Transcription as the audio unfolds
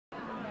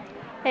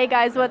Hey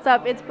guys, what's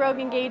up? It's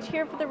Brogyn Gage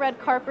here for the Red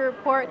Carpet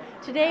Report.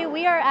 Today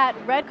we are at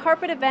Red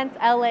Carpet Events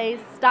LA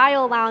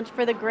Style Lounge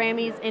for the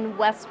Grammys in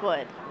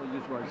Westwood.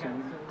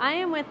 I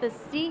am with the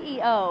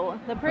CEO,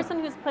 the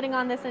person who's putting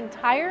on this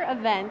entire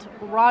event,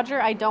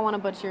 Roger, I don't want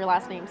to butcher your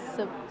last name,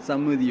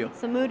 Zamudio.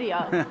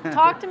 Zamudio.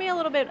 Talk to me a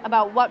little bit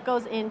about what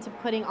goes into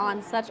putting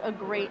on such a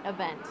great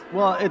event.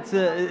 Well,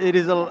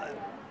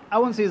 I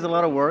won't say it's a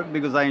lot of work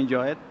because I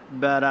enjoy it,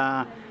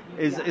 but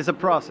it's a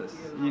process,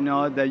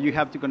 that you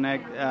have to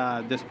connect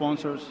the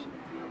sponsors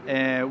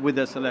with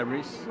the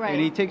celebrities. Right.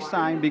 And it takes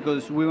time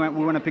because we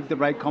want to pick the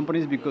right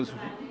companies because,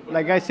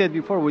 like I said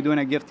before, we're doing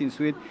a gifting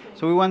suite.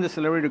 So we want the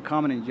celebrity to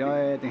come and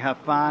enjoy it and have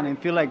fun and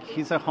feel like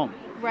he's at home.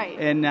 Right.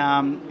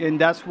 And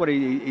that's what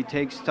it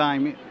takes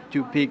time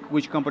to pick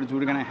which companies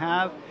we're going to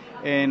have.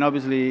 And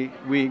obviously,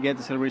 we get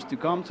the celebrities to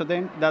come. So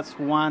then that's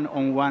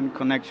one-on-one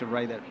connection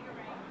right there.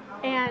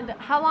 And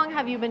how long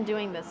have you been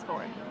doing this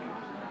for?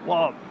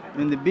 Well,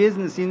 in the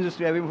business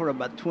industry, I've been for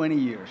about 20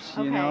 years.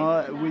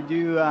 Okay. We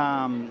do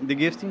the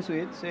gifting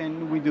suites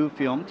and we do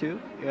film too.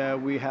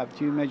 We have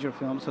 2 major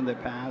films in the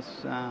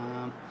past.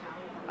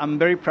 I'm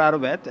very proud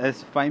of it.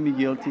 As Find Me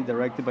Guilty,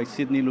 directed by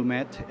Sidney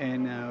Lumet,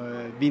 and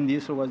Vin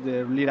Diesel was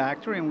the lead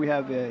actor. And we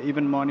have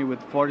Even Money with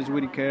Forrest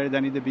Whitaker,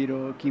 Danny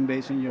DeVito, Kim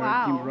Basinger,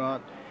 Wow. Tim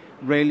Roth,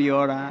 Ray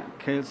Liotta,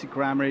 Kelsey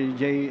Grammer,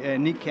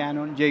 Nick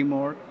Cannon, Jay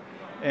Moore,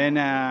 and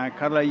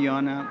Carla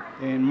Iona,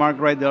 and Mark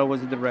Rydell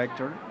was the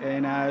director.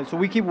 And so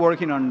we keep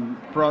working on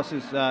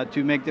process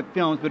to make the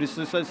films, but it's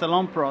a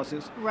long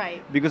process.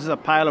 Right. Because it's a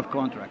pile of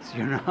contracts,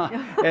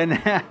 and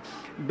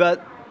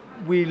but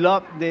we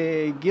love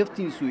the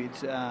gifting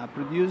suites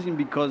producing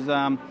because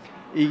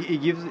it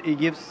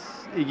gives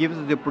us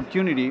the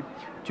opportunity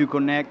to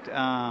connect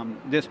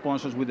the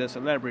sponsors with the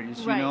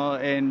celebrities, Right.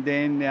 and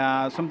then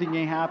something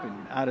can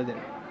happen out of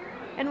there.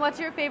 And what's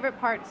your favorite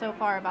part so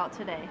far about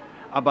today?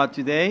 About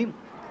today,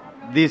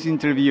 this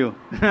interview.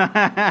 Just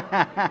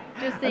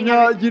seeing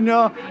No, everything.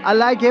 I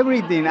like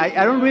everything.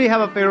 I don't really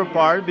have a favorite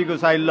part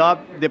because I love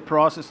the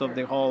process of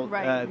the whole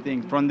Right.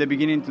 thing from the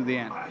beginning to the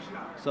end.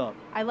 So.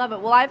 I love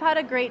it. Well, I've had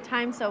a great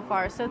time so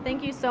far, so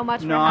thank you so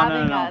much for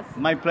having us.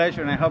 My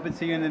pleasure, and I hope to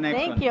see you in the next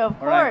one. Thank you, of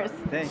All right. course.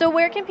 Thanks. So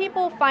where can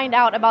people find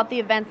out about the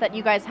events that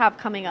you guys have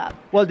coming up?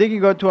 Well, they can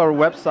go to our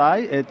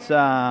website. It's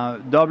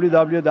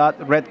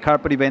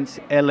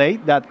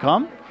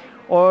www.redcarpeteventsla.com,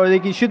 or they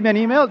can shoot me an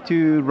email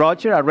to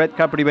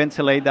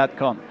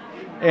roger@redcarpeteventsla.com.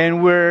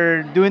 And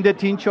we're doing the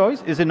Teen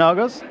Choice. It's in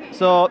August.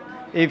 So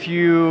if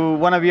you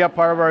want to be a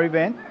part of our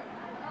event,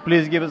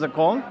 please give us a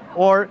call,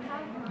 or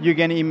you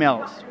can email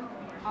us.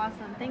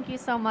 Awesome. Thank you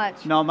so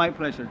much. No, my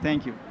pleasure.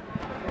 Thank you.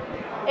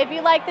 If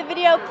you like the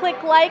video,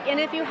 click like, and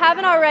if you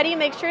haven't already,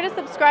 make sure to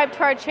subscribe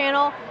to our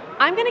channel.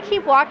 I'm going to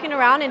keep walking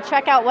around and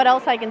check out what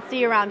else I can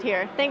see around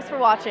here. Thanks for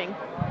watching.